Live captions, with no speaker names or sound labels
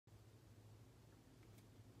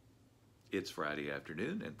It's Friday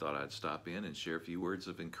afternoon and thought I'd stop in and share a few words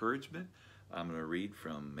of encouragement. I'm going to read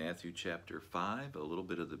from Matthew chapter 5, a little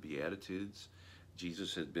bit of the Beatitudes.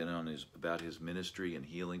 Jesus had been about his ministry and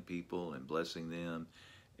healing people and blessing them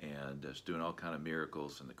and just doing all kind of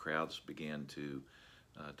miracles, and the crowds began to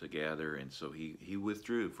gather, and so he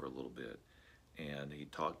withdrew for a little bit and he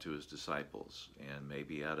talked to his disciples. And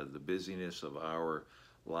maybe out of the busyness of our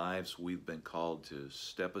lives, we've been called to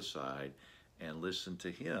step aside and listen to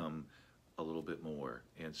him a little bit more.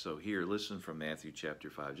 And so here, listen from Matthew chapter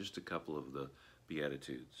 5, just a couple of the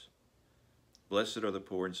Beatitudes. Blessed are the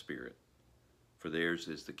poor in spirit, for theirs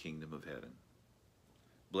is the kingdom of heaven.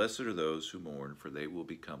 Blessed are those who mourn, for they will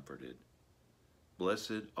be comforted.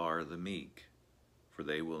 Blessed are the meek, for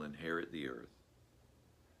they will inherit the earth.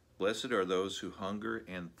 Blessed are those who hunger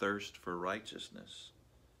and thirst for righteousness,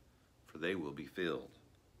 for they will be filled.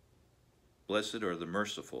 Blessed are the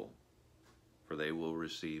merciful, for they will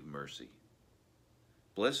receive mercy.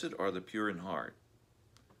 Blessed are the pure in heart,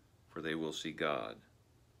 for they will see God.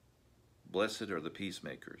 Blessed are the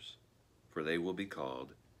peacemakers, for they will be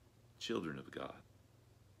called children of God.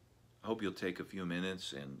 I hope you'll take a few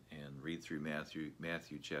minutes and read through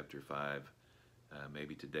Matthew chapter 5,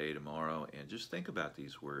 maybe today, tomorrow, and just think about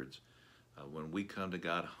these words. When we come to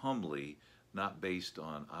God humbly, not based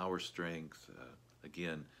on our strength,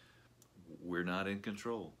 again, we're not in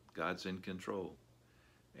control. God's in control.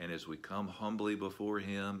 And as we come humbly before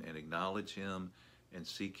him and acknowledge him and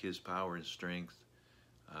seek his power and strength,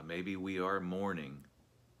 maybe we are mourning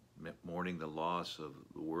the loss of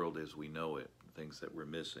the world as we know it, things that we're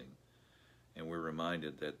missing. And we're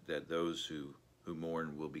reminded that those who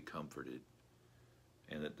mourn will be comforted,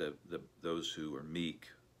 and that those who are meek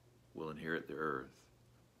will inherit the earth.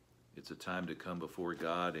 It's a time to come before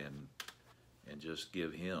God and just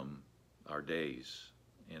give him our days.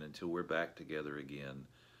 And until we're back together again,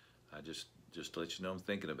 I just to let you know I'm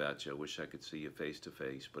thinking about you. I wish I could see you face to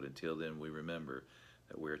face, but until then, we remember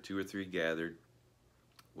that where 2 or 3 gathered,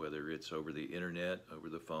 whether it's over the internet, over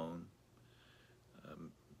the phone,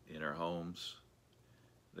 in our homes,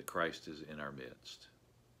 that Christ is in our midst.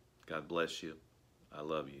 God bless you. I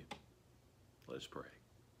love you. Let's pray.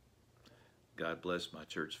 God bless my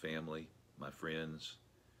church family, my friends.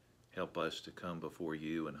 Help us to come before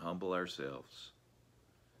you and humble ourselves,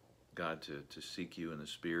 God, to seek you in the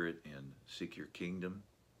Spirit and seek your kingdom.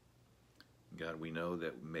 God, we know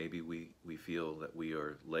that maybe we feel that we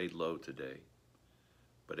are laid low today,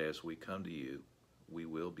 but as we come to you, we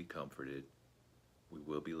will be comforted, we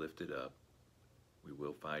will be lifted up, we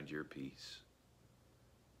will find your peace.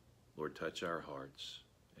 Lord, touch our hearts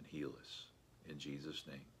and heal us. In Jesus'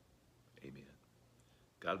 name, amen.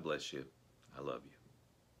 God bless you. I love you.